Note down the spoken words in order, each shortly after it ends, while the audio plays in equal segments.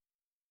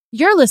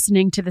You're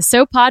listening to the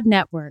SoPod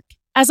Network.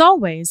 As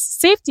always,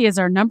 safety is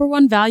our number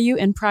one value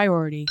and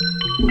priority. The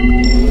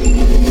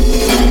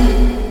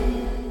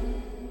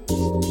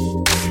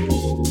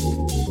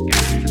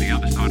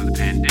other side of the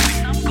pandemic.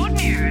 Some good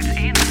news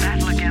in the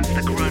battle against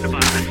the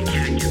coronavirus.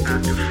 Change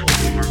about to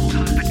former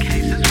COVID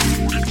cases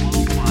reported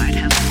worldwide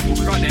have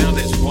fallen. Right now,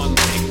 there's one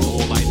thing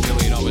all 8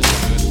 million of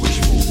us on Earth wish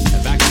for: a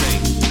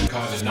vaccine for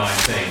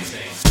COVID-19.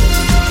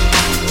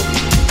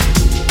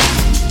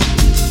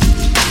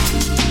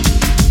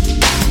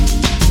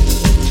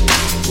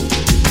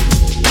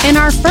 In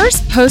our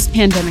first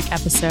post-pandemic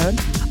episode,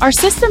 our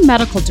system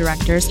medical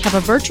directors have a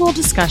virtual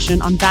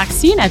discussion on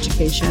vaccine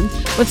education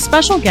with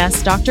special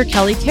guest Dr.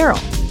 Kelly Carroll,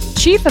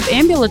 Chief of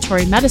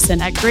Ambulatory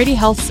Medicine at Grady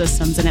Health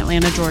Systems in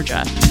Atlanta,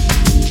 Georgia.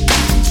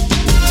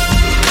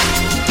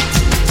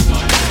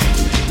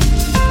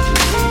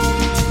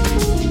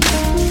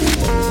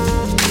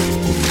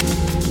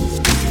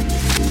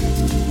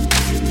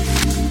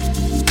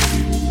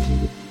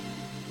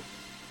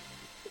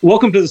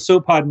 Welcome to the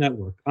SoPod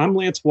Network. I'm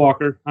Lance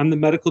Walker. I'm the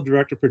medical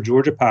director for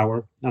Georgia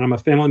Power, and I'm a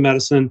family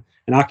medicine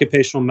and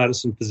occupational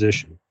medicine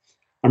physician.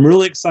 I'm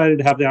really excited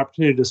to have the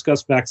opportunity to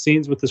discuss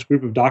vaccines with this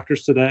group of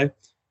doctors today.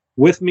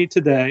 With me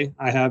today,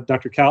 I have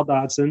Dr. Cal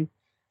Dodson.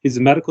 He's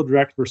the medical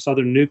director for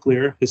Southern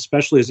Nuclear. His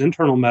specialty is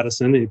internal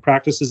medicine, and he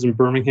practices in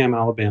Birmingham,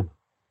 Alabama.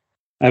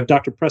 I have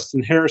Dr.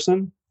 Preston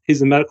Harrison.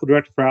 He's the medical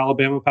director for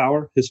Alabama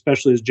Power. His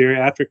specialty is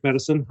geriatric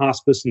medicine,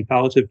 hospice, and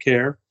palliative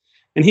care,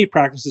 and he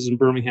practices in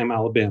Birmingham,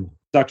 Alabama.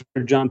 Dr.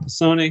 John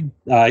Pisoni,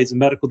 he's a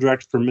medical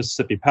director for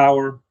Mississippi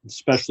Power,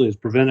 especially as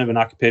preventive and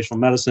occupational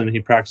medicine, and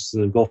he practices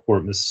in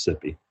Gulfport,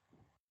 Mississippi.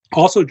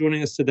 Also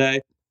joining us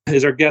today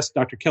is our guest,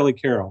 Dr. Kelly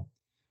Carroll.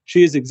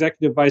 She is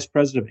Executive Vice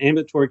President of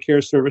Ambulatory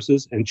Care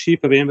Services and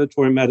Chief of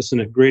Ambulatory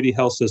Medicine at Grady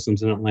Health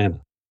Systems in Atlanta.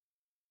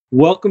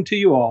 Welcome to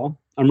you all.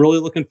 I'm really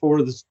looking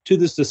forward to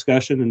this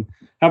discussion and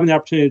having the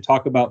opportunity to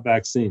talk about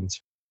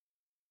vaccines.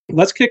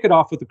 Let's kick it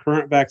off with the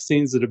current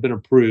vaccines that have been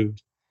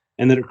approved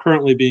and that are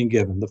currently being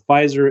given, the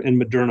Pfizer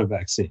and Moderna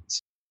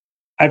vaccines.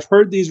 I've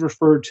heard these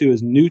referred to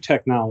as new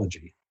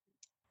technology.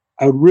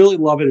 I would really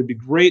love it. It'd be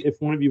great if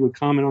one of you would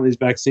comment on these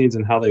vaccines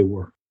and how they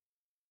work.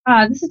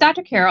 This is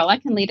Dr. Carroll. I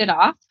can lead it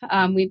off.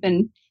 We've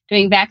been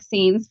doing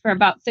vaccines for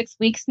about 6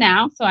 weeks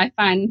now, so I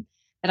find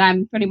that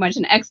I'm pretty much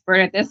an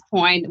expert at this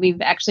point.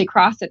 We've actually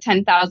crossed the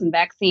 10,000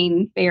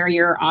 vaccine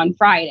barrier on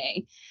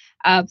Friday.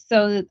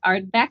 So our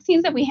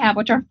vaccines that we have,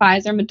 which are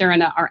Pfizer,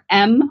 Moderna, are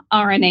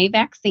mRNA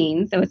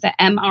vaccines. So it's an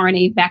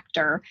mRNA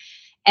vector.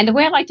 And the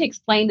way I like to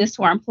explain this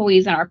to our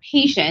employees and our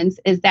patients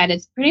is that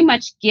it's pretty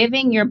much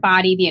giving your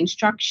body the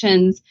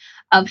instructions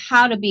of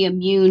how to be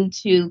immune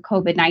to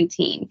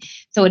COVID-19.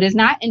 So it is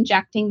not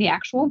injecting the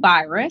actual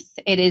virus.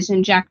 It is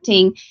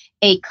injecting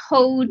a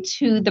code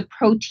to the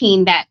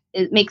protein that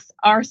it makes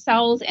our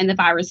cells and the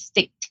virus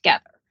stick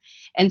together.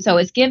 And so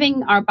it's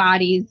giving our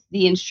bodies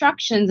the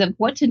instructions of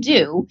what to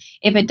do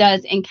if it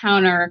does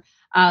encounter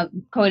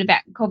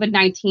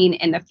COVID-19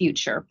 in the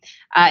future.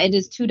 It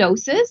is 2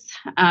 doses,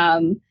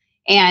 and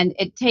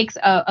it takes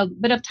a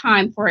bit of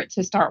time for it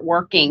to start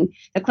working.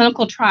 The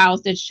clinical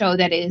trials did show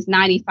that it is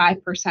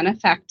 95%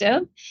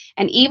 effective.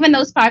 And even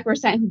those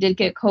 5% who did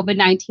get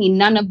COVID-19,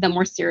 none of them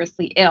were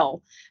seriously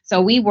ill. So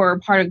we were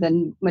part of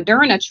the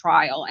Moderna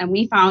trial, and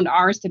we found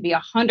ours to be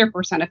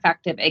 100%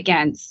 effective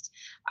against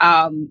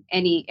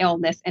any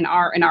illness in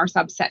our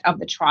subset of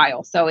the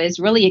trial. So it's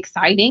really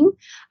exciting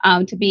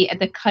to be at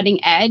the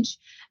cutting edge.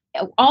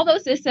 Although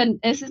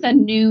this is a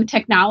new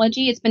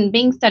technology, it's been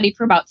being studied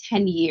for about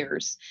 10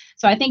 years.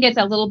 So I think it's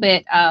a little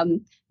bit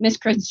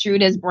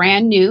misconstrued as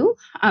brand new.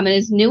 It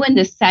is new in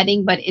this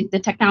setting, but the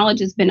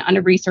technology has been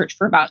under research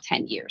for about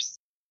 10 years.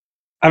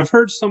 I've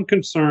heard some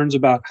concerns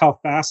about how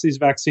fast these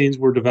vaccines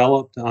were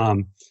developed.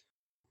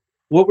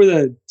 What were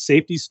the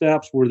safety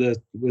steps?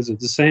 Was it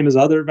the same as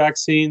other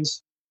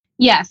vaccines?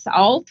 Yes,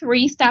 all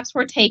 3 steps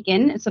were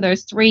taken. So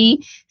there's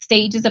 3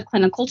 stages of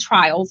clinical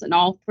trials, and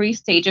all 3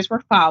 stages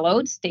were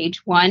followed,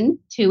 stage 1,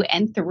 2,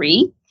 and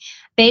 3.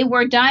 They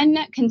were done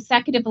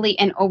consecutively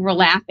and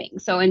overlapping.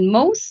 So in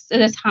most of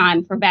the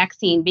time for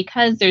vaccine,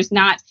 because there's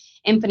not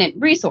infinite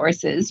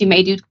resources, you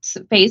may do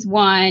phase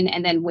 1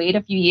 and then wait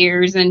a few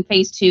years, and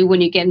phase 2, when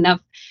you get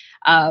enough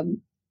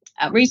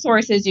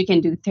resources, you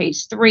can do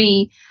phase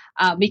 3.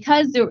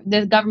 Because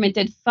the government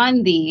did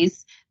fund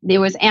these, there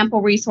was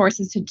ample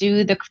resources to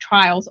do the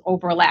trials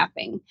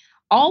overlapping.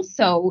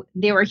 Also,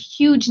 there were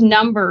huge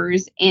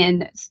numbers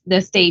in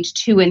the stage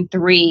 2 and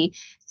 3.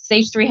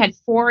 Stage 3 had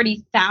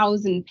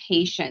 40,000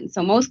 patients.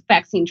 So most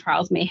vaccine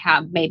trials may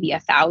have maybe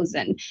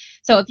 1,000.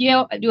 So if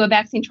you do a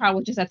vaccine trial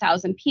with just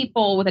 1,000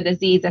 people with a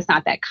disease that's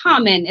not that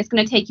common, it's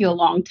going to take you a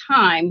long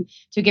time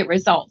to get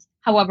results.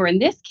 However, in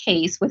this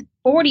case, with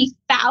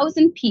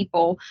 40,000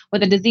 people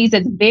with a disease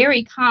that's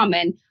very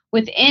common,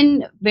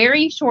 within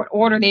very short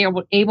order, they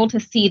were able to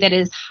see that it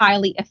is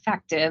highly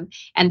effective,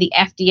 and the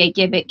FDA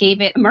gave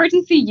it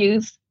emergency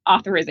use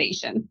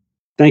authorization.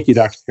 Thank you,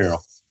 Dr.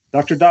 Carroll.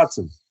 Dr.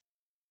 Dodson.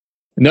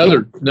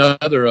 Another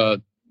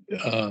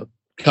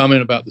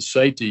comment about the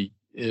safety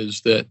is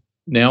that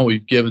now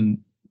we've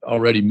given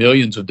already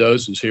millions of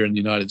doses here in the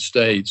United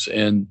States,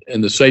 and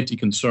the safety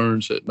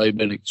concerns that may have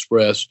been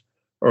expressed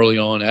early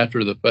on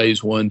after the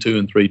phase 1, 2,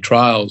 and 3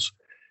 trials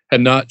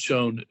had not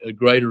shown a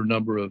greater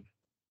number of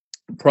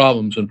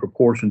problems in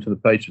proportion to the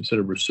patients that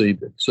have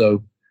received it.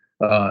 So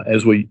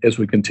as we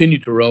continue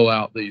to roll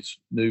out these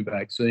new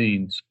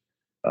vaccines,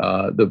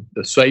 the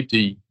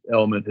safety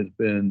element has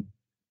been,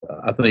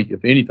 I think,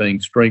 if anything,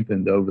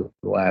 strengthened over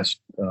the last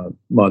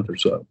month or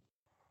so.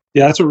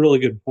 Yeah, that's a really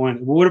good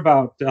point. What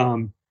about,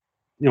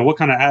 what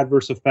kind of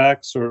adverse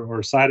effects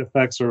or side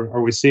effects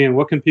are we seeing?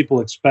 What can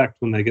people expect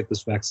when they get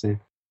this vaccine?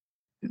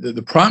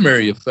 The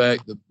primary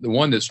effect, the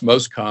one that's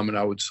most common,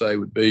 I would say,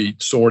 would be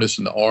soreness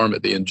in the arm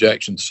at the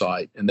injection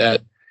site. And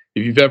that,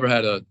 if you've ever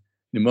had a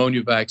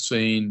pneumonia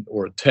vaccine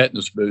or a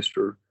tetanus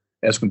booster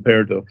as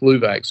compared to a flu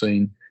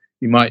vaccine,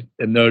 you might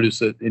have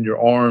noticed that in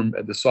your arm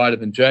at the site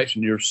of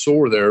injection, you're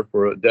sore there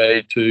for a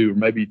day, 2, or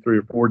maybe 3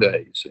 or 4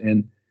 days.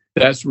 And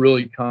that's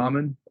really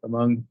common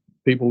among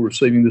people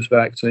receiving this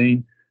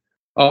vaccine.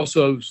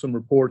 Also, some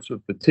reports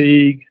of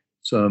fatigue,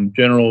 some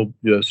general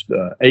just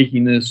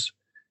achiness,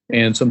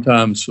 and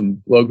sometimes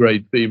some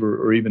low-grade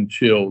fever or even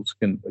chills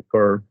can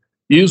occur,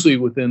 usually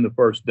within the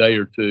first day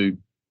or 2,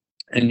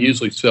 and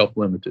usually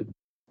self-limited.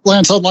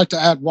 Lance, I'd like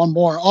to add one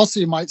more. Also,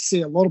 you might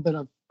see a little bit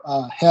of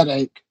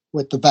headache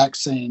with the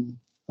vaccine.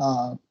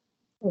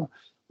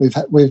 We've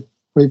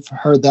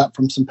heard that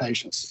from some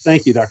patients.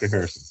 Thank you, Dr.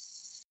 Harrison.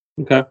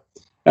 Okay.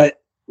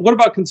 What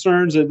about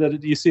concerns that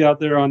you see out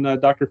there on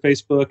Dr.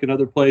 Facebook and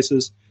other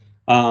places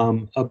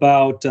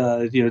about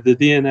the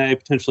DNA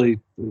potentially,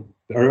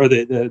 or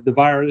the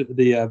virus,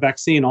 the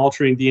vaccine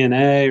altering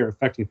DNA or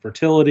affecting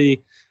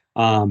fertility?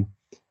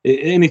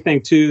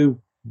 Anything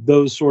to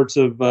those sorts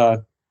of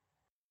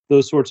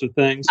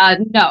things?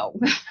 No.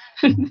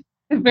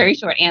 Very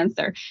short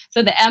answer.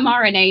 So the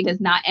mRNA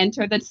does not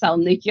enter the cell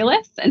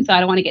nucleus, and so I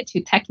don't want to get too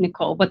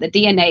technical, but the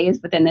DNA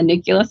is within the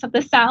nucleus of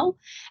the cell.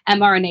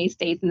 mRNA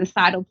stays in the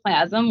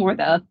cytoplasm or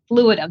the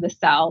fluid of the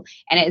cell,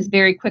 and it is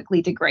very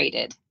quickly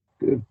degraded.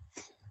 Good.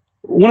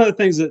 One of the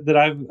things that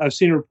I've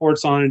seen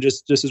reports on, and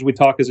just as we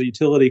talk as a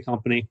utility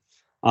company,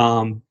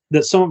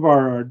 that some of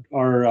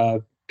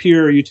our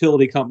peer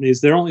utility companies,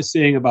 they're only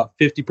seeing about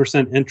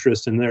 50%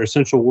 interest in their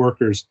essential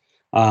workers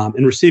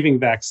in receiving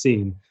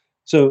vaccine.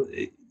 So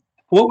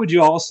what would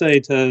you all say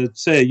to,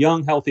 say, a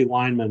young, healthy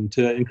lineman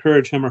to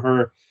encourage him or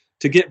her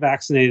to get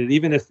vaccinated,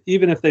 even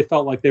if they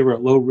felt like they were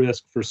at low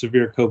risk for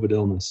severe COVID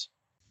illness?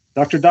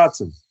 Dr.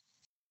 Dodson.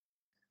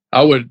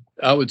 I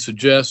would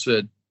suggest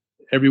that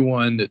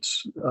everyone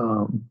that's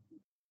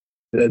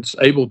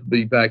able to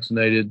be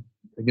vaccinated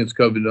against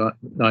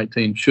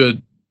COVID-19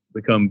 should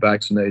become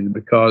vaccinated,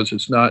 because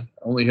it's not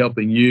only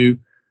helping you,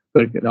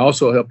 but it can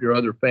also help your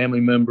other family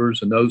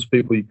members and those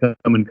people you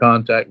come in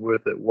contact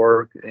with at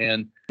work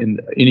and in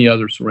any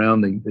other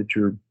surrounding that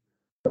you're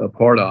a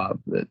part of.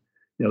 That,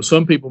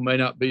 some people may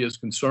not be as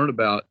concerned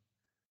about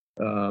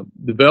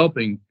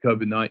developing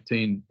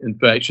COVID-19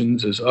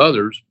 infections as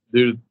others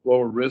due to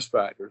lower risk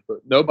factors, but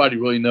nobody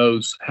really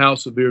knows how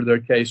severe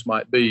their case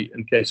might be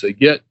in case they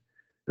get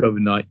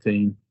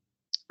COVID-19.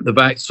 The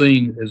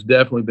vaccine has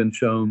definitely been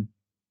shown,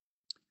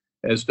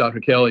 as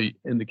Dr. Kelly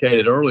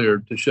indicated earlier,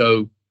 to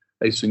show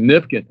a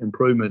significant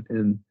improvement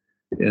in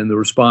the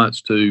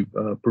response to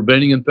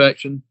preventing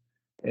infection,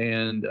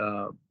 and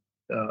a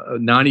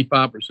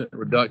 95%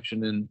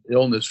 reduction in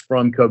illness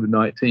from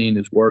COVID-19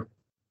 is worth,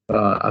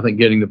 I think,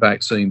 getting the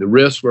vaccine. The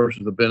risk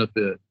versus the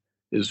benefit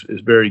is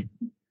very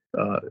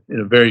in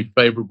a very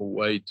favorable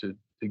way to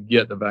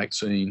get the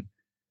vaccine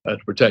to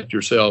protect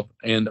yourself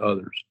and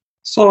others.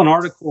 Saw an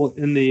article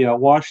in the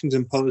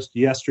Washington Post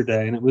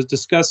yesterday, and it was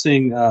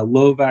discussing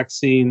low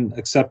vaccine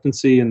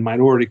acceptancy in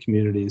minority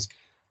communities.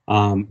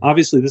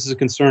 Obviously, this is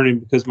concerning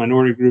because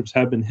minority groups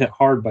have been hit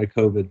hard by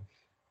COVID.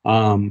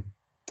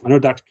 I know,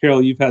 Dr.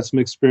 Carroll, you've had some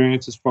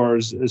experience as far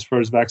as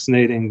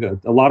vaccinating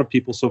a lot of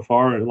people so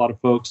far, a lot of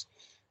folks.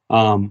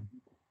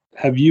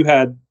 Have you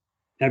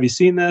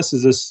seen this?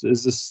 Is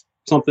this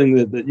something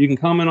that you can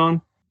comment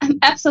on?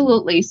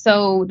 Absolutely.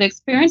 So the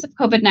experience of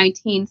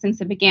COVID-19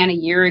 since it began a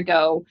year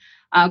ago,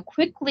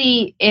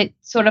 quickly it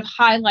sort of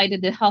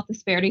highlighted the health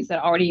disparities that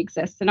already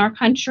exist in our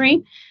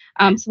country.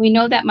 So we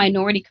know that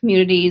minority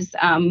communities,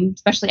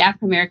 especially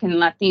African American and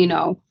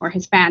Latino or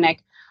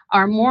Hispanic,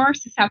 are more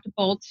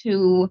susceptible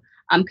to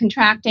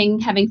contracting,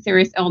 having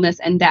serious illness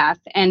and death.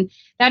 And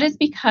that is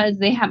because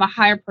they have a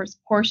higher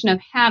proportion of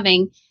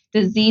having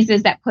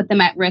diseases that put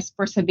them at risk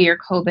for severe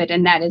COVID,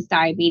 and that is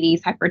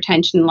diabetes,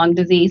 hypertension, lung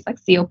disease like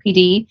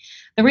COPD.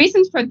 The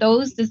reasons for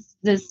those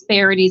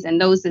disparities in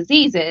those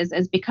diseases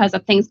is because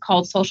of things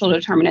called social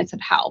determinants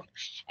of health.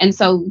 And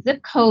so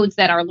zip codes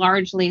that are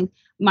largely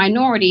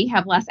minority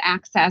have less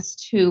access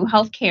to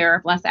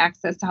healthcare, less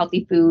access to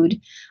healthy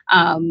food,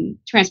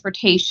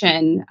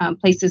 transportation,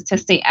 places to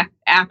stay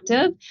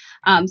active.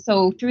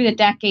 So through the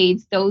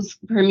decades, those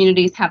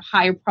communities have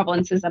higher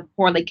prevalences of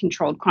poorly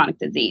controlled chronic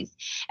disease.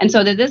 And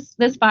so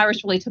this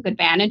virus really took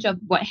advantage of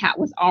what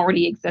was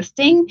already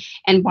existing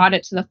and brought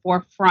it to the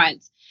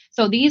forefront.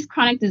 So these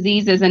chronic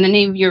diseases, and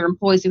any of your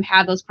employees who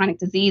have those chronic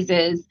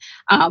diseases,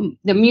 the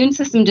immune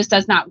system just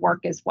does not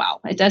work as well.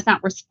 It does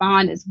not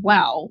respond as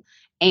well.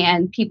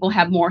 And people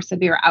have more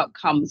severe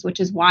outcomes,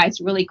 which is why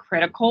it's really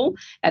critical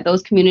that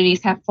those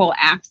communities have full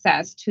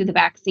access to the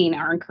vaccine,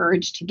 are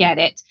encouraged to get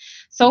it.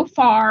 So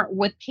far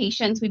with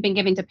patients, we've been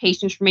giving to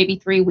patients for maybe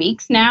 3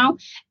 weeks now,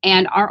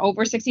 and our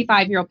over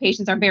 65-year-old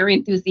patients are very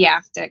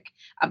enthusiastic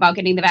about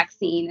getting the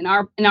vaccine.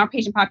 And our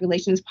patient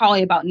population is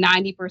probably about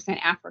 90%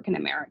 African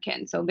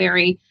American. So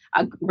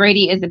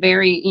Grady is a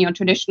very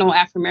traditional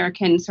African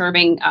American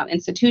serving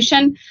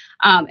institution,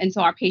 and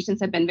so our patients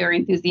have been very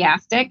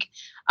enthusiastic.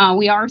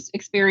 We are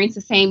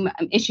experiencing the same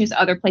issues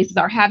other places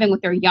are having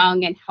with their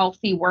young and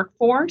healthy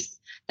workforce.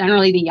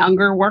 Generally, the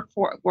younger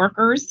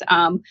workers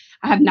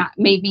have not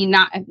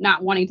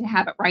wanting to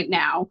have it right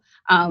now.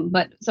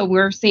 But so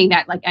we're seeing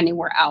that like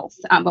anywhere else.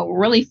 But we're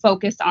really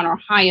focused on our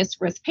highest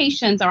risk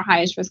patients, our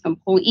highest risk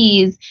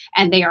employees,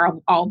 and they are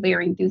all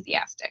very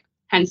enthusiastic.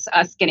 Hence,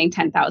 us getting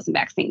 10,000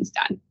 vaccines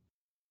done.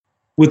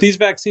 With these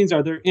vaccines,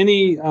 are there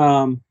any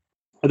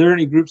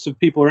groups of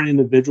people or any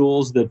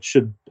individuals that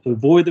should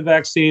avoid the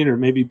vaccine, or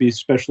maybe be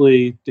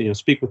especially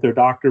speak with their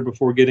doctor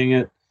before getting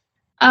it?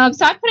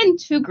 So I put in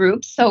 2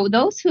 groups. So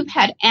those who've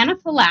had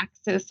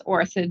anaphylaxis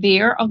or a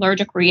severe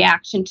allergic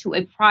reaction to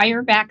a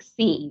prior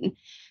vaccine,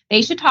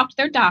 they should talk to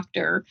their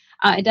doctor.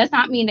 It does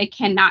not mean they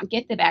cannot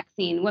get the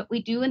vaccine. What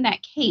we do in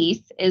that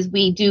case is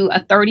we do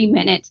a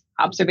 30-minute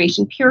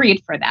observation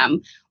period for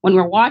them when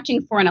we're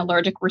watching for an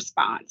allergic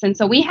response. And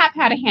so we have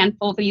had a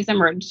handful of these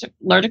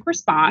allergic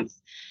response,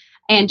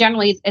 and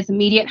generally it's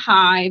immediate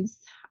hives,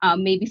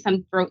 maybe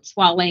some throat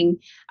swelling,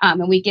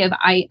 and we give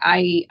IM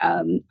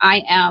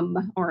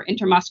or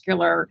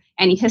intramuscular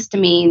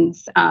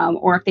antihistamines,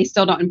 or if they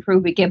still don't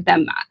improve, we give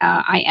them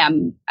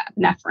IM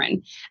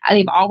epinephrine.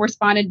 They've all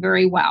responded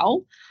very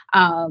well.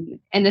 And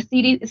the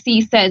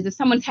CDC says if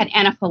someone's had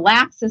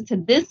anaphylaxis to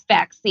this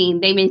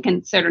vaccine, they may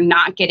consider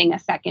not getting a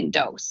second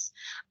dose.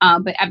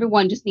 But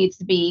everyone just needs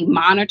to be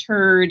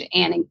monitored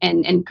and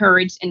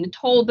encouraged and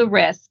told the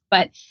risk.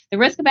 But the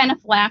risk of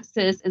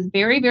anaphylaxis is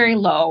very, very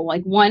low,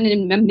 like 1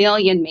 in a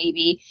million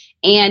maybe,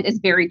 and is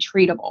very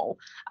treatable.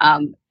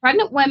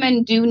 Pregnant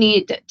women do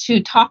need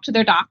to talk to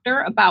their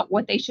doctor about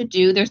what they should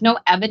do. There's no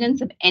evidence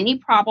of any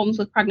problems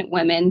with pregnant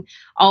women.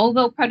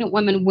 Although pregnant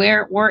women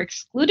were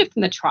excluded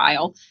from the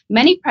trial,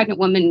 many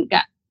women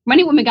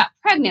got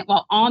pregnant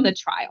while on the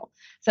trial.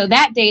 So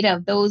that data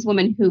of those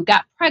women who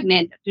got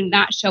pregnant do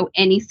not show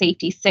any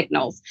safety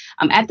signals.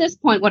 At this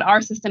point, what our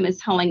system is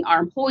telling our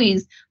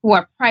employees who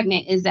are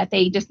pregnant is that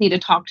they just need to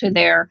talk to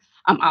their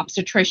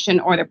obstetrician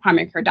or their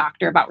primary care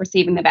doctor about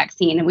receiving the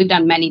vaccine. And we've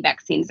done many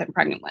vaccines in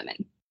pregnant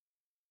women.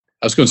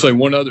 I was going to say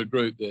one other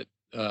group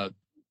that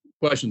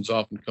questions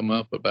often come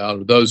up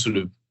about are those who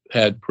have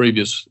had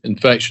previous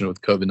infection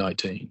with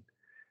COVID-19.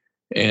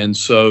 And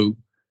so,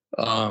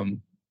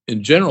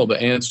 in general, the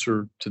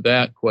answer to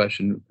that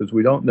question, because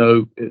we don't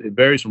know, it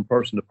varies from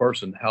person to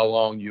person, how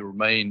long you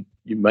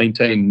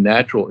maintain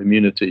natural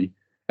immunity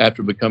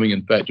after becoming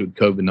infected with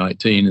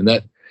COVID-19. And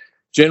that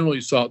generally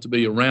is thought to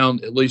be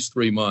around at least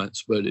 3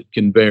 months, but it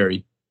can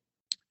vary.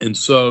 And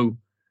so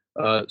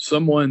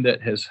someone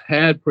that has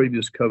had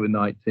previous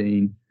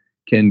COVID-19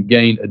 can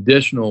gain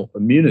additional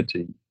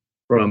immunity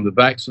from the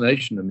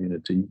vaccination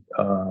immunity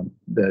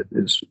that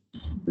is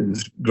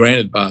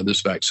granted by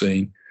this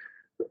vaccine.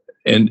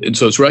 And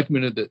so it's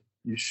recommended that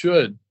you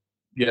should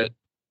get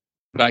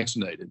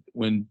vaccinated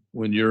when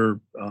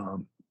your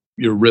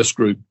risk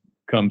group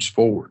comes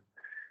forward.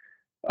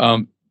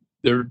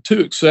 There are 2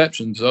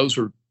 exceptions. Those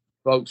are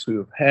folks who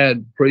have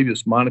had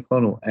previous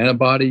monoclonal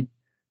antibody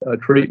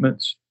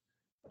treatments,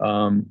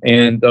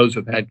 and those who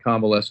have had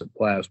convalescent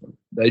plasma.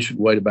 They should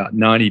wait about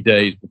 90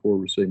 days before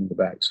receiving the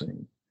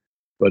vaccine.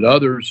 But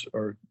others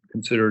are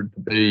considered to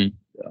be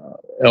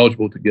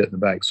eligible to get the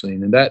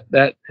vaccine. And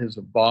that has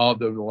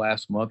evolved over the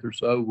last month or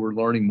so. We're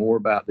learning more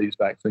about these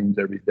vaccines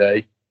every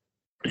day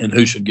and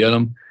who should get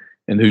them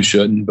and who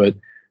shouldn't. But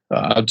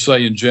I'd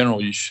say in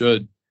general, you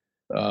should,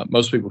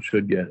 most people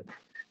should get it.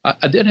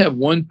 I did have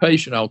one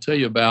patient I'll tell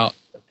you about,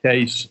 a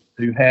case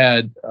who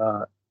had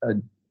a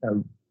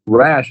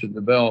rash that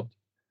developed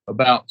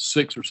about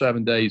 6 or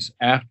 7 days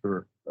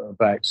after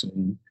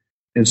vaccine.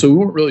 And so we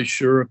weren't really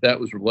sure if that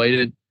was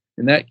related.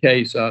 In that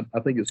case, I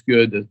think it's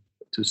good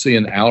to see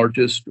an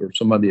allergist or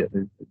somebody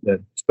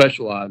that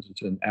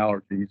specializes in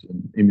allergies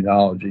and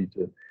immunology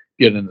to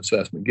get an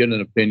assessment, get an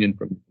opinion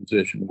from the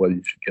physician whether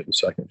you should get the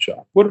second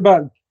shot. What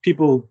about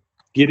people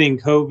getting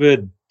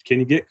COVID? Can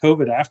you get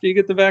COVID after you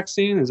get the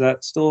vaccine? Is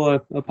that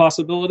still a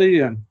possibility?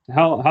 And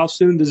how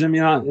soon does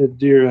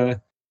your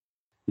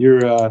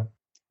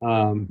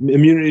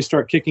immunity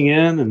start kicking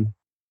in? And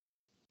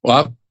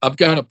well, I've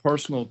got a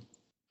personal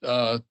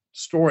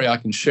story I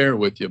can share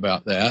with you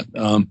about that.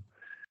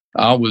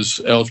 I was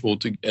eligible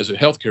as a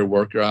healthcare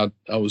worker.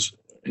 I was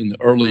in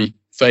the early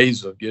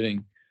phase of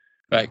getting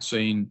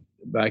vaccine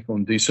back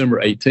on December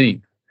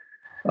 18th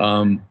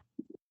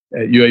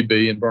at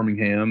UAB in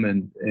Birmingham,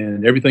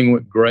 and everything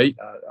went great.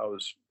 I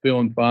was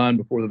feeling fine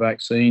before the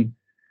vaccine,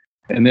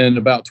 And then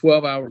about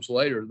 12 hours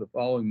later, the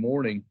following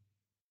morning,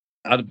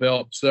 I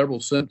developed several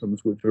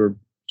symptoms, which are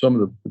some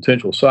of the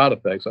potential side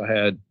effects. I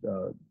had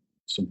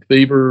some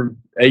fever,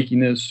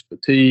 achiness,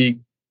 fatigue.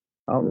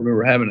 I don't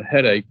remember having a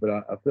headache, but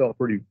I felt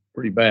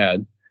pretty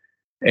bad.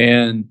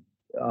 And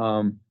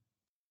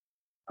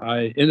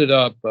I ended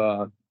up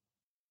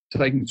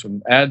taking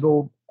some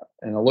Advil,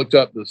 and I looked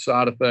up the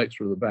side effects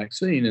for the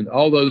vaccine, and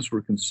all those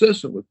were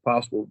consistent with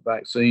possible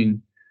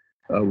vaccine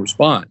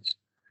response.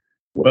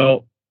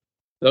 Well,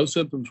 those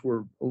symptoms were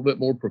a little bit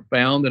more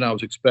profound than I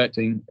was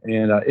expecting,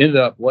 and I ended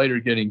up later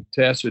getting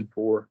tested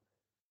for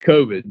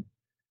COVID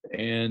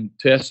and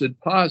tested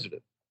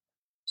positive.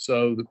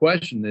 So the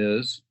question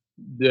is,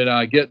 did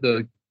I get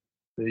the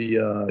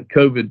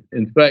COVID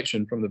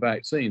infection from the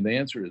vaccine? The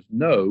answer is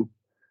no.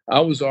 I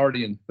was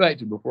already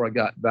infected before I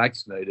got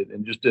vaccinated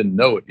and just didn't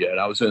know it yet.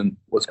 I was in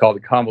what's called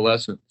the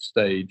convalescent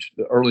stage,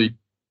 the early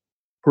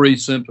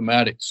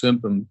pre-symptomatic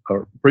stage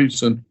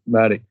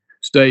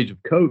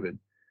of COVID,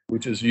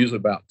 which is usually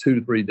about 2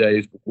 to 3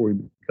 days before we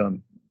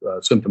become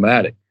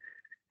symptomatic.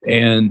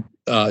 And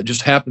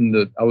just happened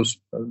that I was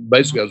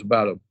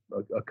about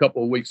a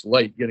couple of weeks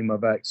late getting my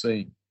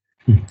vaccine.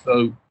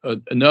 So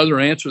another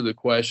answer to the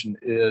question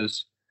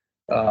is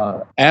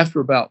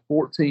after about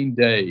 14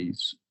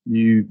 days,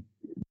 you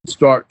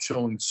start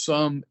showing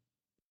some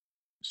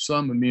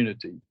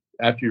immunity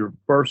after your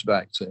first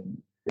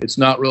vaccine. It's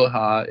not real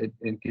high.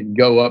 It can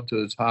go up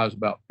to as high as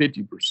about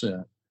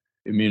 50%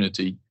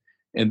 immunity.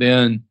 And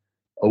then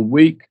a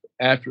week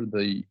after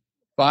the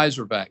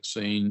Pfizer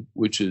vaccine,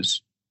 which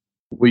is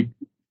week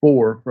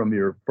 4 from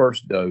your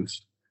first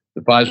dose,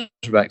 the Pfizer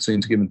vaccine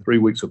is given 3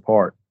 weeks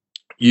apart.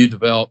 You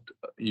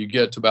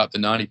get to about the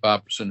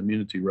 95%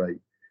 immunity rate.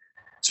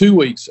 2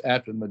 weeks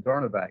after the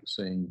Moderna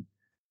vaccine,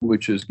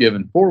 which is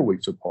given 4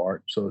 weeks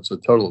apart, so it's a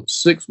total of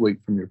 6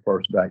 weeks from your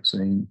first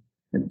vaccine,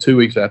 and 2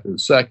 weeks after the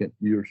second,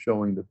 you're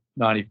showing the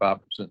 95%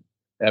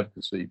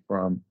 efficacy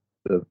from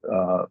the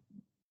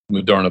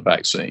Moderna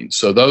vaccine.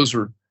 So those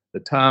are the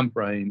time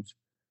frames.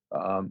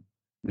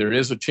 There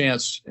is a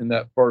chance in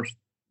that first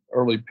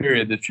early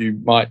period that you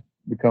might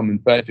become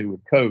infected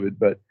with COVID,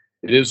 but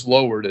it is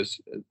lowered as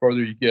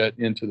further you get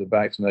into the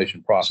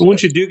vaccination process. So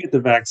once you do get the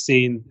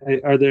vaccine,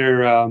 are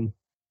there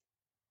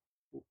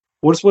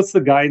what's the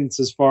guidance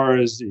as far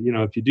as,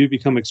 if you do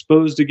become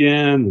exposed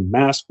again, and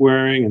mask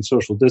wearing and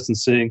social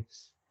distancing,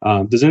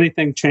 does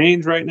anything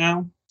change right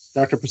now,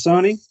 Dr.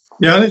 Pisoni?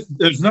 Yeah,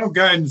 there's no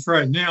guidance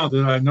right now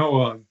that I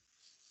know of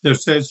that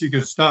says you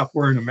can stop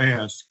wearing a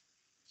mask.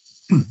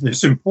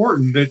 It's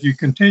important that you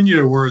continue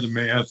to wear the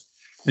mask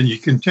and you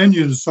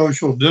continue to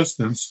social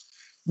distance,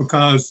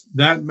 because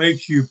that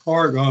makes you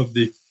part of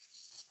the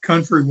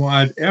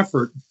countrywide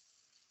effort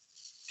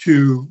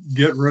to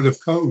get rid of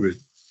COVID.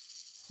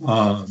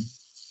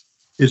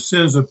 It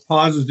sends a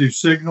positive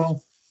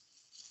signal,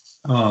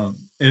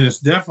 and it's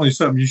definitely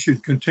something you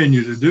should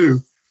continue to do.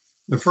 In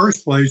the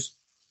first place,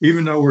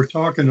 even though we're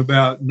talking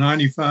about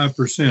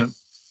 95%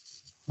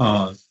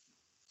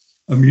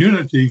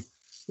 immunity,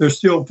 there's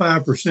still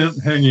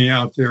 5% hanging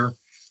out there.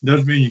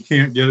 Doesn't mean you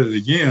can't get it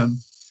again.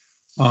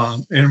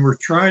 And we're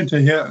trying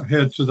to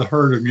head to the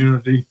herd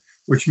immunity,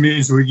 which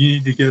means we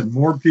need to get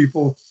more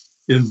people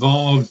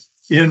involved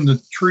in the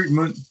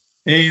treatment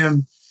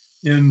and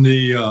in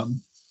the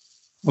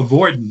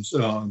avoidance.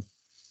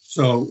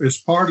 So it's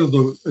part of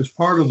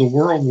the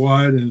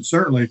worldwide and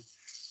certainly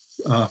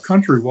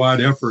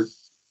countrywide effort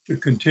to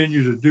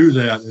continue to do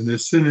that. And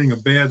it's sending a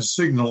bad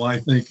signal, I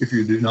think, if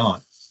you do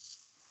not.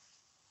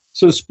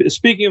 So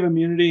speaking of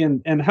immunity,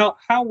 and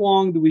how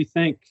long do we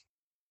think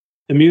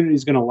immunity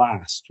is going to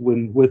last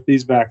with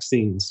these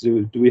vaccines?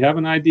 Do we have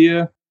an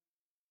idea?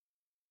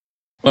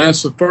 Well,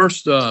 that's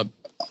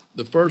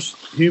the first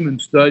human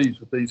studies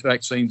with these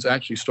vaccines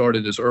actually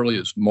started as early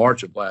as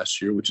March of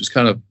last year, which is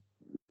kind of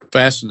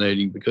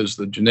fascinating because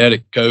the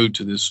genetic code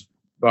to this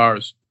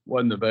virus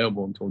wasn't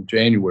available until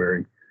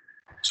January.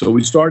 So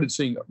we started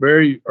seeing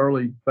very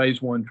early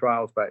phase 1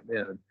 trials back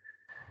then.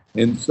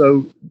 And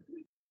so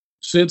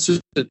since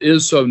it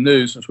is so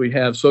new, since we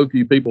have so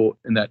few people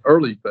in that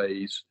early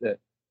phase that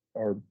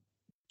are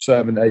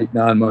 7, 8,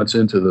 9 months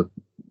into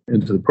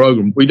the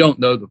program, we don't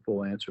know the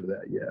full answer to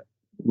that yet.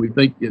 We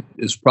think it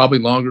is probably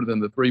longer than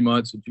the 3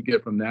 months that you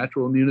get from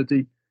natural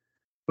immunity,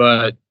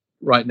 but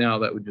right now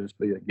that would just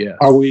be a guess.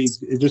 Are we,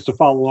 just to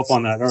follow up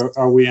on that,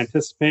 are we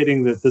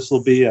anticipating that this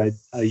will be a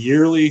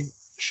yearly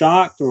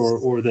shot,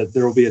 or that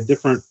there will be a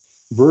different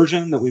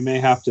version that we may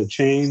have to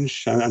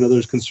change? I know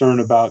there's concern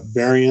about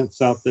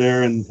variants out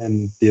there and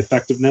the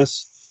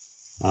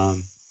effectiveness.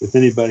 If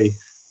anybody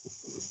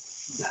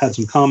had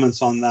some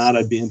comments on that,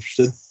 I'd be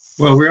interested.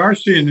 Well, we are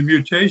seeing the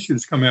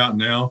mutations come out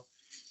now,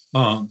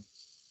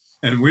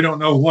 and we don't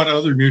know what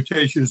other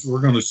mutations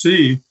we're going to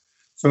see.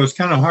 So it's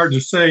kind of hard to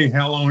say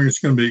how long it's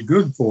going to be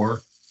good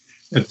for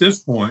at this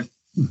point.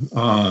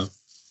 The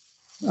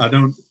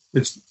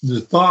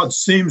thought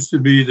seems to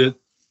be that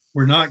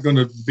we're not going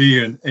to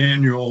be an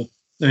annual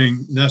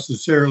thing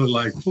necessarily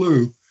like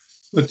flu,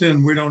 but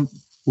then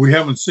we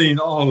haven't seen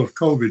all of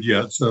COVID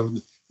yet. So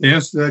the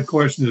answer to that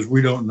question is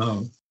we don't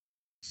know.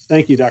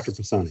 Thank you, Dr.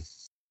 Pisoni.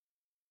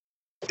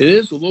 It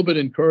is a little bit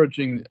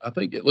encouraging. I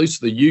think at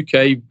least the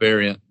UK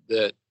variant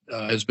that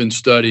has been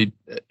studied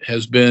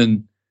has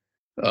been,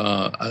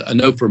 I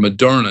know for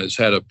Moderna has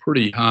had a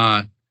pretty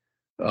high,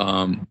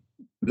 the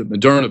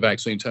Moderna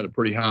vaccines had a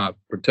pretty high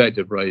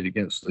protective rate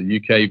against the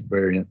UK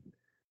variant.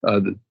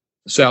 The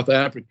South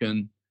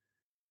African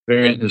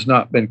variant has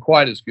not been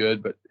quite as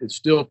good, but it's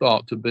still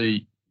thought to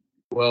be,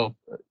 well,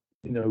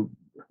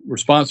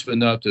 responsive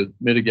enough to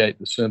mitigate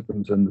the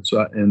symptoms and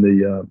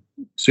the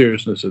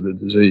seriousness of the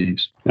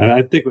disease. And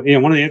I think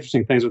one of the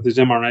interesting things with these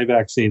mRNA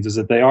vaccines is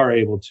that they are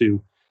able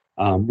to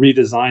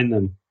redesign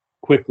them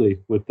quickly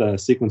with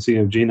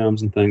sequencing of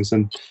genomes and things,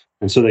 and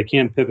so they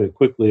can pivot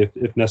quickly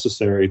if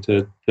necessary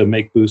to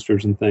make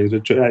boosters and things.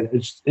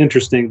 It's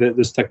interesting that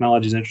this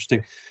technology is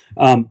interesting.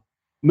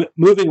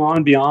 Moving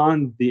on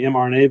beyond the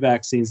mRNA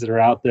vaccines that are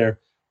out there,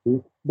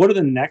 what are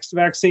the next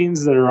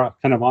vaccines that are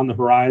kind of on the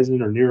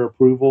horizon or near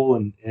approval,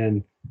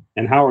 and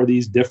how are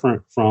these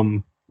different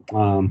from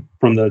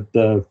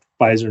the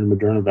Pfizer and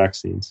Moderna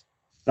vaccines?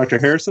 Dr.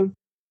 Harrison?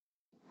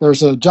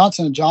 There's a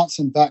Johnson &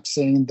 Johnson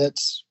vaccine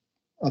that's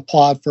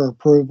applied for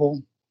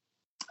approval,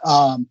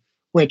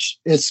 which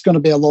it's going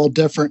to be a little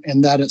different in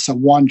that it's a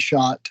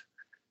one-shot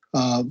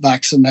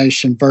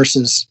vaccination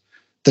versus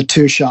the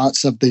 2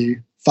 shots of the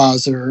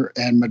Pfizer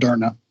and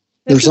Moderna.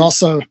 There's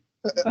also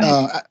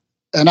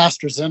an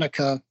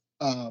AstraZeneca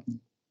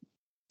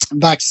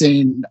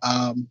vaccine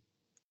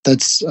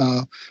that's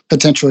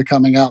potentially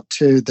coming out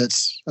too.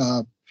 That's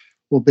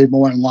will be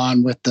more in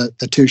line with the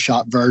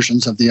 2-shot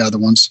versions of the other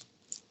ones.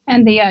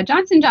 And the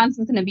Johnson &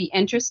 Johnson is going to be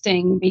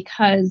interesting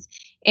because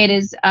it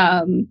is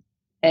an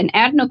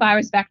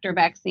adenovirus vector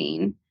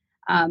vaccine.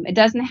 It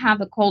doesn't have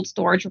the cold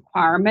storage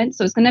requirement,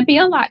 so it's going to be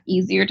a lot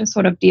easier to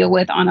sort of deal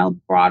with on a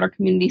broader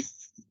community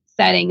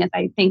setting as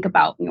I think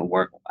about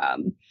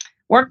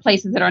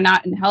workplaces that are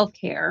not in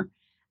healthcare.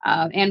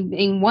 And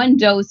in one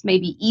dose may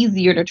be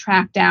easier to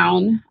track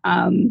down,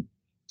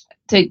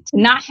 to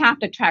not have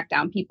to track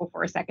down people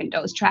for a second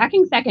dose.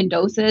 Tracking second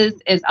doses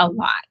is a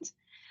lot.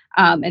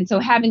 And so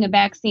having a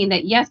vaccine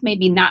that, yes,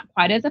 maybe not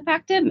quite as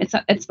effective,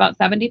 it's about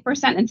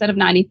 70% instead of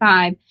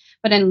 95%,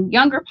 but in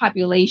younger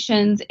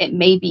populations, it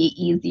may be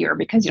easier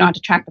because you don't have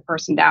to track the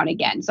person down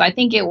again. So I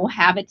think it will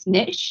have its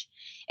niche.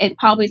 It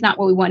probably is not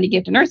what we want to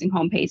give to nursing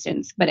home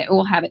patients, but it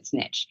will have its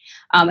niche.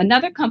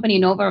 Another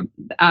company,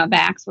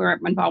 Novavax, we're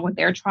involved with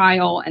their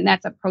trial, and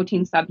that's a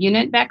protein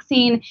subunit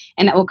vaccine,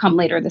 and that will come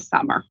later this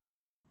summer.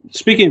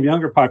 Speaking of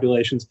younger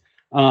populations,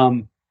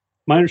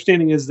 my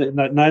understanding is that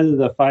neither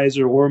the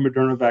Pfizer or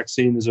Moderna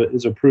vaccine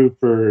is approved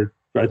for,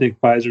 I think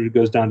Pfizer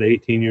goes down to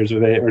 18 years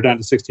of age, or down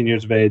to 16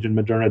 years of age, and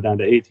Moderna down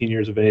to 18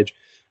 years of age.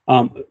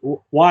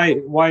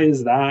 Why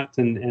is that?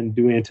 And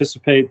do we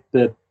anticipate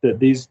that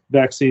these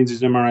vaccines,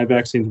 these mRNA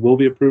vaccines, will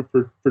be approved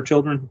for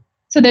children?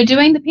 So they're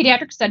doing the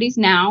pediatric studies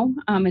now.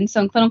 And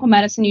so in clinical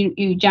medicine,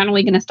 you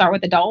generally going to start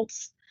with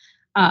adults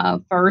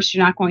first.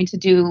 You're not going to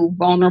do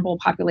vulnerable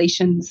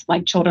populations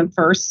like children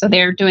first. So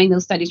they're doing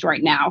those studies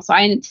right now. So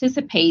I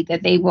anticipate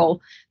that the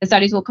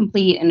studies will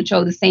complete and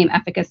show the same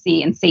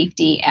efficacy and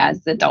safety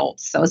as the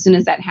adults. So as soon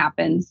as that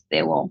happens,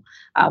 they will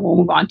we'll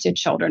move on to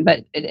children.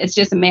 But it's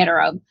just a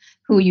matter of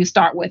who you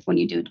start with when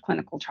you do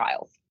clinical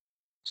trials.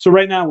 So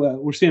right now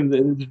we're seeing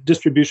the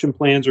distribution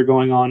plans are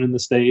going on in the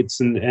states,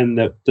 and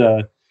that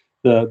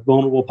the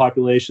vulnerable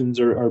populations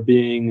are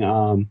being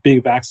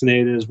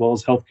vaccinated, as well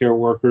as healthcare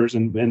workers,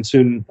 and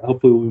soon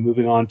hopefully we'll be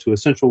moving on to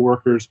essential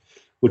workers,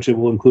 which it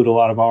will include a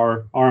lot of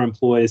our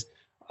employees.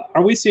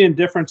 Are we seeing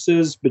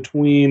differences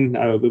between?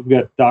 We've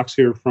got docs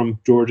here from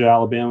Georgia,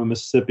 Alabama,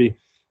 Mississippi.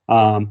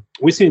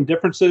 We seeing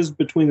differences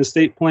between the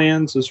state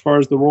plans as far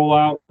as the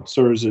rollouts,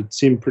 or does it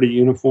seem pretty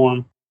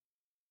uniform?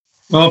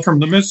 Well, from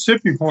the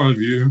Mississippi point of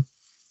view,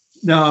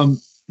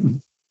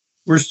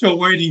 we're still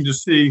waiting to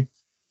see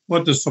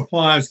what the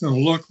supply is going to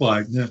look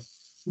like. Now,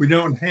 we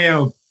don't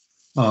have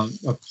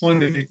a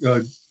clinic,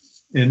 an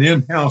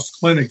in-house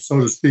clinic, so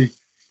to speak,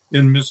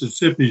 in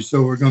Mississippi,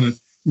 so we're going to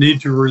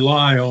need to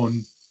rely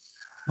on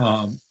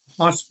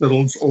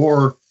hospitals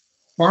or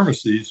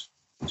pharmacies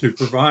to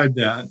provide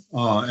that.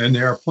 And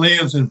there are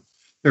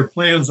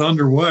plans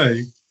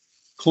underway,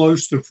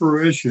 close to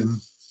fruition,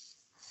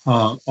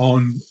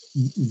 on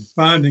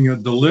finding a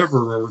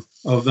deliverer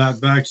of that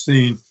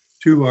vaccine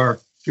to our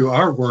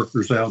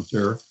workers out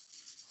there.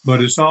 But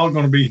it's all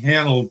going to be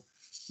handled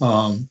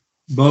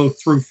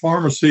both through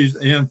pharmacies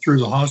and through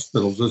the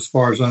hospitals, as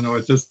far as I know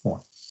at this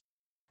point.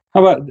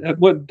 How about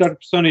what, Dr.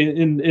 Pisoni,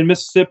 in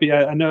Mississippi?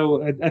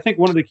 I think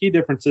one of the key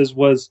differences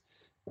was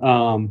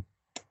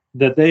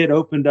that they had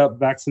opened up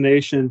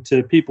vaccination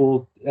to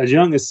people as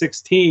young as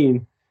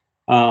 16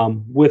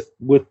 with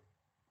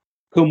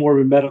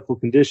comorbid medical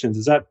conditions.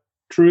 Is that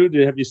true?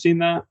 Have you seen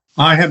that?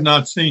 I have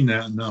not seen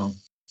that, no.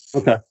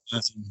 Okay.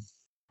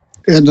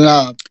 In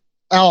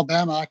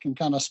Alabama, I can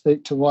kind of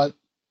speak to what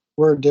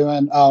we're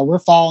doing. We're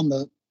following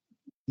the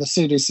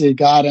CDC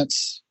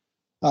guidance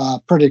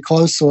pretty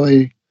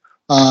closely.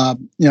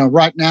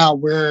 Right now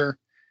we're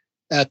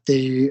at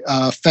the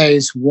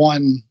phase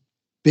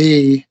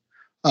 1B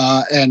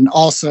And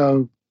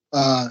also,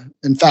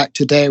 in fact,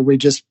 today we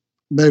just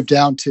moved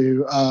down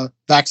to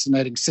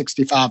vaccinating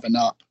 65 and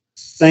up.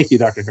 Thank you,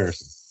 Dr.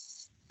 Harrison.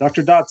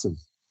 Dr. Dodson.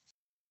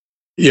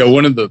 Yeah,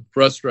 one of the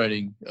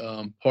frustrating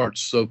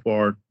parts so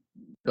far,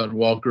 Dr.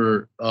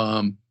 Walker,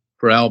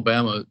 for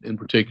Alabama in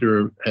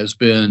particular, has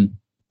been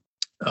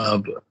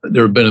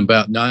there have been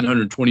about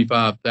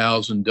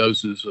 925,000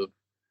 doses of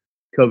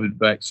COVID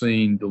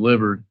vaccine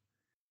delivered,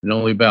 and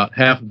only about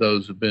half of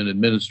those have been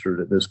administered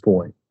at this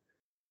point.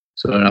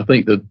 So I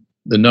think that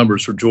the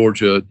numbers for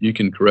Georgia, you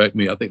can correct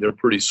me, I think they're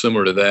pretty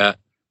similar to that.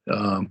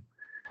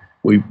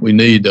 We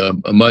need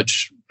a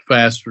much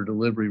faster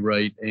delivery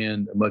rate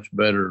and a much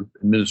better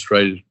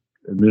administrative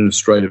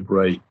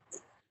rate.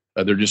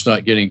 They're just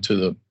not getting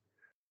to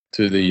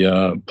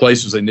the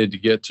places they need to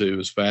get to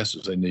as fast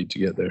as they need to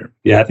get there.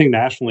 Yeah, I think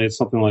nationally it's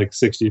something like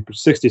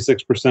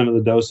 66% of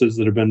the doses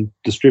that have been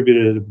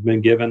distributed have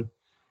been given.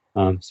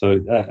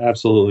 So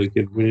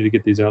absolutely, we need to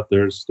get these out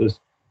there as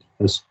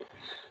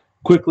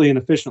quickly and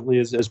efficiently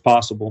as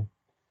possible.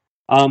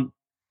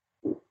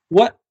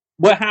 What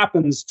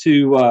happens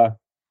to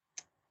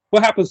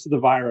the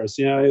virus?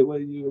 You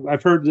know,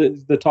 I've heard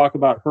the talk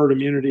about herd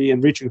immunity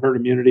and reaching herd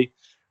immunity.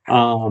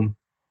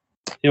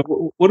 You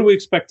know, what do we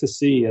expect to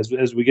see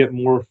as we get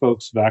more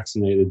folks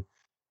vaccinated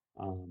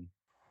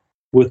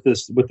with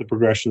the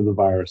progression of the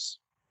virus?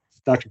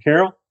 Dr.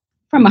 Carroll?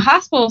 From a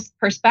hospital's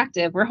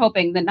perspective, we're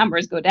hoping the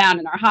numbers go down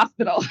in our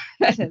hospital.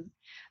 That is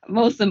the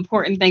most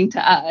important thing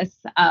to us.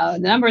 The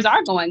numbers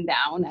are going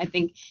down. I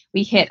think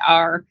we hit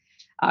our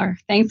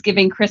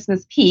Thanksgiving,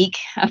 Christmas peak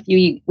a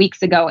few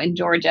weeks ago in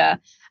Georgia.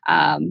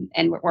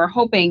 And we're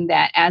hoping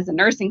that as the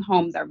nursing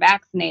homes are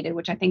vaccinated,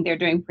 which I think they're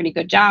doing a pretty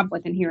good job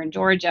with in here in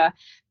Georgia,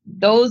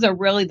 those are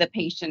really the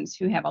patients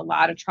who have a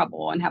lot of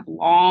trouble and have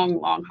long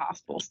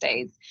hospital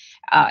stays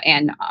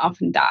and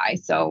often die.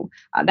 So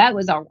that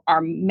was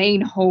our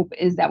main hope,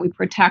 is that we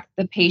protect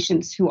the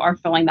patients who are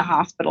filling the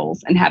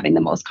hospitals and having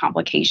the most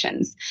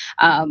complications.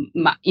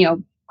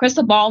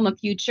 Crystal ball in the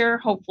future,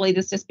 hopefully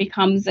this just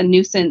becomes a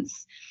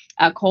nuisance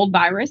cold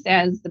virus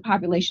as the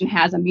population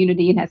has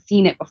immunity and has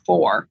seen it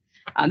before.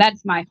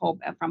 That's my hope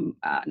from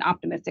an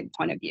optimistic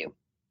point of view.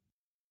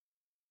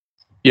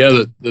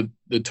 Yeah,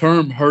 the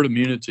term herd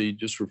immunity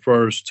just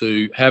refers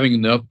to having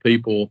enough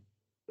people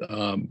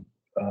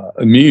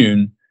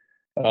immune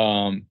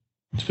to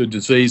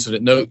disease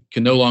that it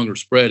can no longer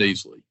spread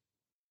easily.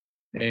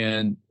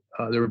 And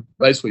there are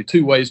basically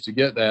two ways to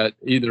get that: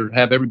 either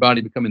have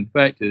everybody become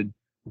infected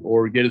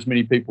or get as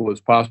many people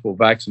as possible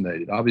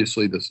vaccinated.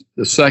 Obviously,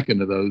 the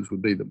second of those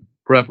would be the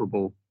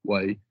preferable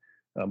way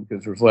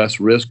because there's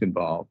less risk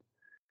involved.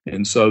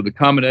 And so the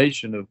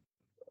combination of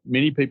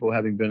many people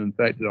having been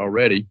infected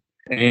already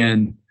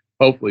and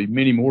hopefully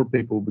many more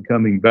people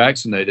becoming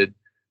vaccinated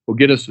will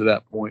get us to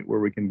that point where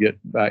we can get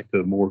back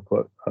to more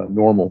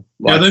normal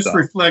lifestyle. Yeah, this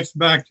reflects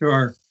back to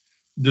our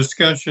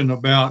discussion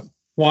about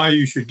why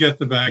you should get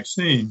the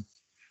vaccine,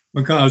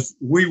 because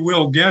we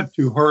will get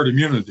to herd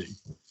immunity.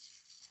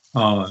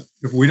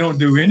 If we don't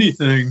do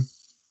anything,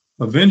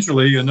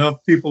 eventually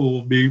enough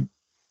people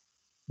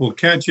will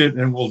catch it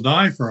and will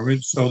die from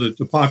it, so that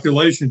the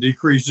population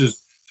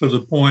decreases to the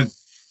point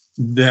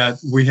that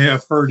we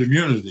have herd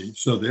immunity.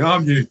 So the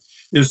object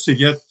is to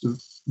get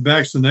the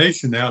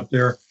vaccination out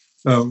there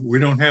so we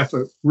don't have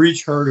to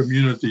reach herd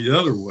immunity the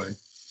other way.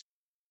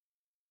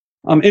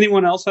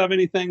 Anyone else have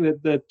anything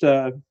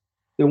that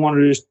they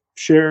wanted to just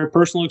share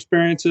personal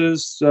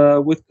experiences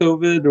with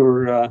COVID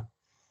or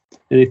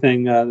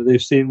anything that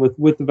they've seen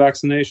with the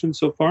vaccination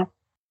so far?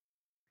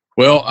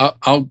 Well,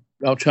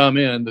 I'll chime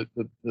in.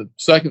 The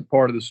second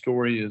part of the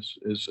story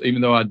is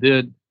even though I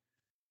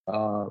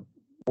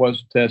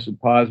was tested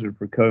positive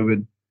for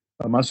COVID,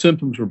 my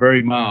symptoms were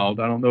very mild.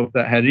 I don't know if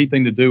that had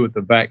anything to do with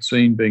the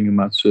vaccine being in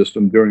my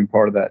system during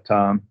part of that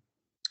time,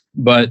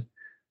 but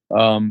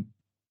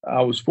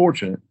I was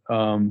fortunate.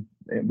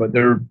 But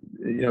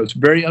it's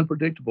very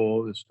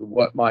unpredictable as to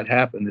what might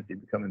happen if you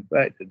become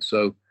infected.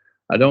 So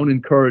I don't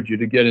encourage you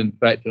to get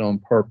infected on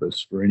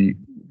purpose for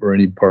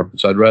any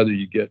purpose. I'd rather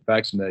you get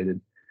vaccinated.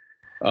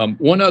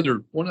 One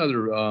other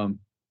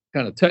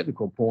kind of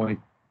technical point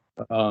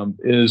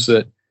is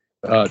that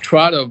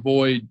try to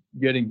avoid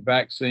getting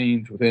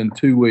vaccines within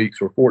 2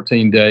 weeks or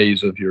 14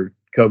 days of your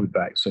COVID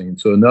vaccine.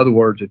 So in other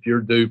words, if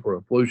you're due for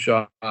a flu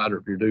shot or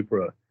if you're due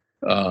for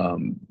a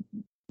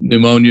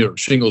pneumonia or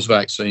shingles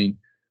vaccine,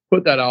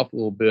 put that off a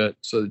little bit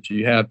so that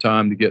you have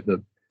time to get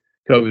the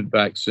COVID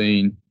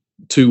vaccine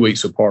 2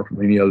 weeks apart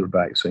from any other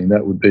vaccine.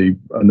 That would be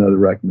another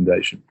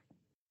recommendation.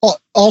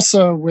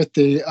 Also, with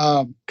the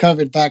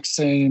COVID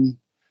vaccine,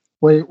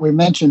 we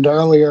mentioned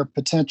earlier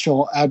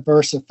potential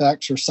adverse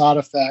effects or side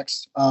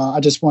effects. I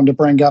just wanted to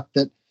bring up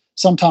that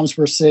sometimes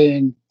we're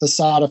seeing the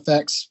side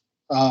effects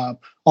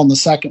on the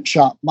second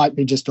shot might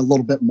be just a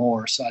little bit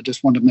more. So I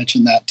just wanted to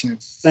mention that too.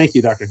 Thank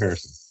you, Dr.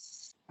 Harrison.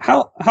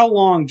 How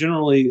long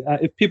generally,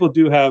 if people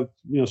do have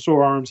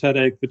sore arms,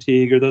 headache,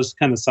 fatigue, or those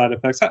kind of side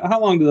effects, how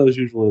long do those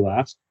usually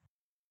last?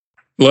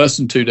 Less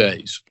than 2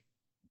 days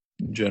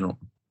in general.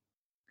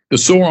 The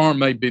sore arm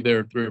may be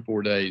there 3 or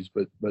 4 days,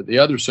 but the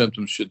other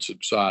symptoms should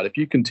subside. If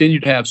you continue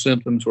to have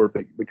symptoms or if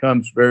it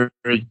becomes very,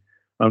 very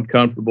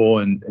uncomfortable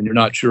and you're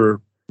not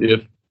sure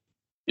if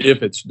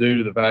it's due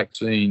to the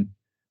vaccine,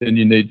 then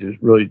you need to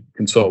really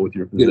consult with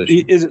your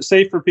physician. Is it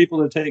safe for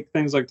people to take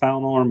things like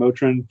Tylenol or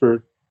Motrin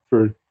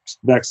for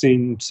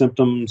vaccine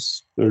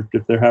symptoms, or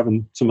if they're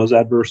having some of those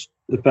adverse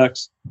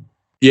effects?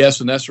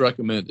 Yes, and that's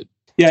recommended.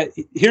 Yeah,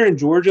 here in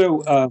Georgia,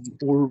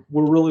 we're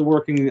really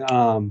working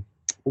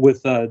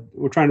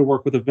we're trying to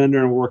work with a vendor,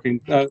 and we're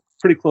working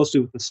pretty closely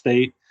with the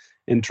state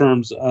in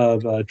terms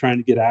of trying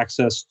to get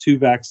access to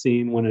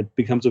vaccine when it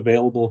becomes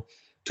available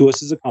to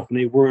us as a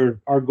company. Where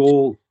our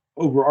goal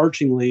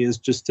overarchingly is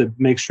just to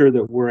make sure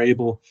that we're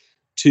able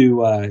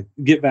to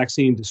get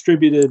vaccine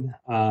distributed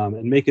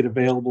and make it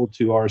available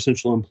to our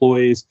essential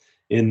employees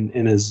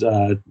in as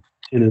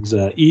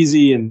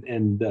easy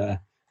and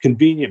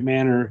convenient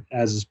manner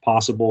as is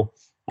possible.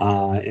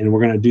 And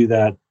we're going to do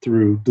that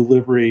through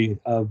delivery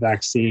of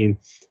vaccine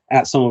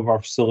at some of our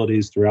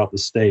facilities throughout the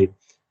state.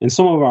 In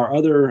some of our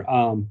other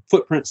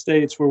footprint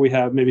states where we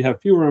have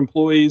fewer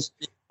employees,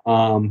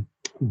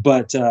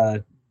 but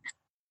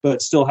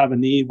still have a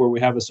need where we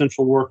have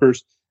essential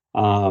workers,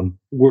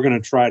 we're going to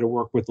try to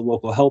work with the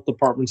local health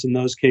departments in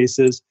those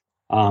cases.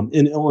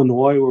 In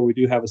Illinois, where we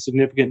do have a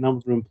significant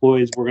number of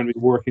employees, we're going to be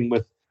working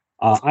with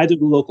either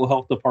the local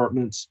health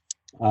departments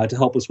to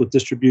help us with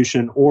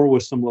distribution or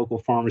with some local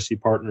pharmacy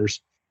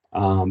partners.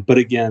 But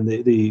again,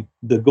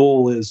 the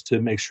goal is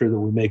to make sure that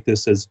we make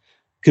this as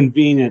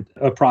convenient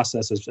a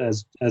process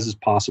as is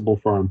possible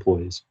for our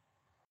employees.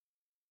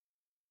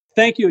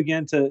 Thank you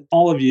again to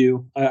all of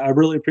you. I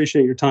really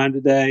appreciate your time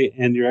today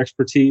and your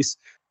expertise.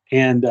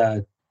 And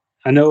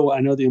I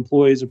know the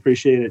employees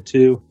appreciate it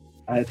too.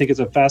 I think it's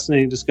a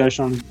fascinating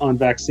discussion on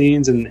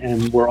vaccines,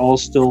 and we're all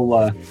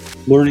still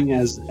learning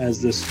as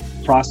this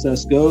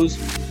process goes.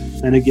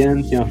 And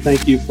again,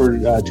 thank you for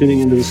tuning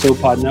into the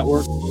SoPod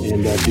Network,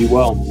 and be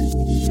well.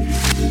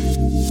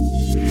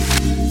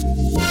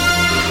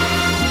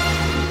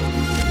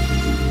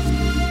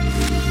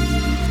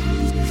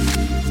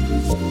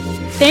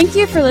 Thank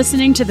you for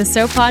listening to the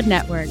SoPod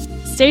Network.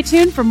 Stay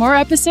tuned for more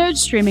episodes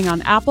streaming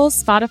on Apple,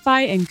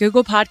 Spotify, and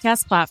Google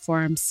Podcast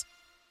platforms.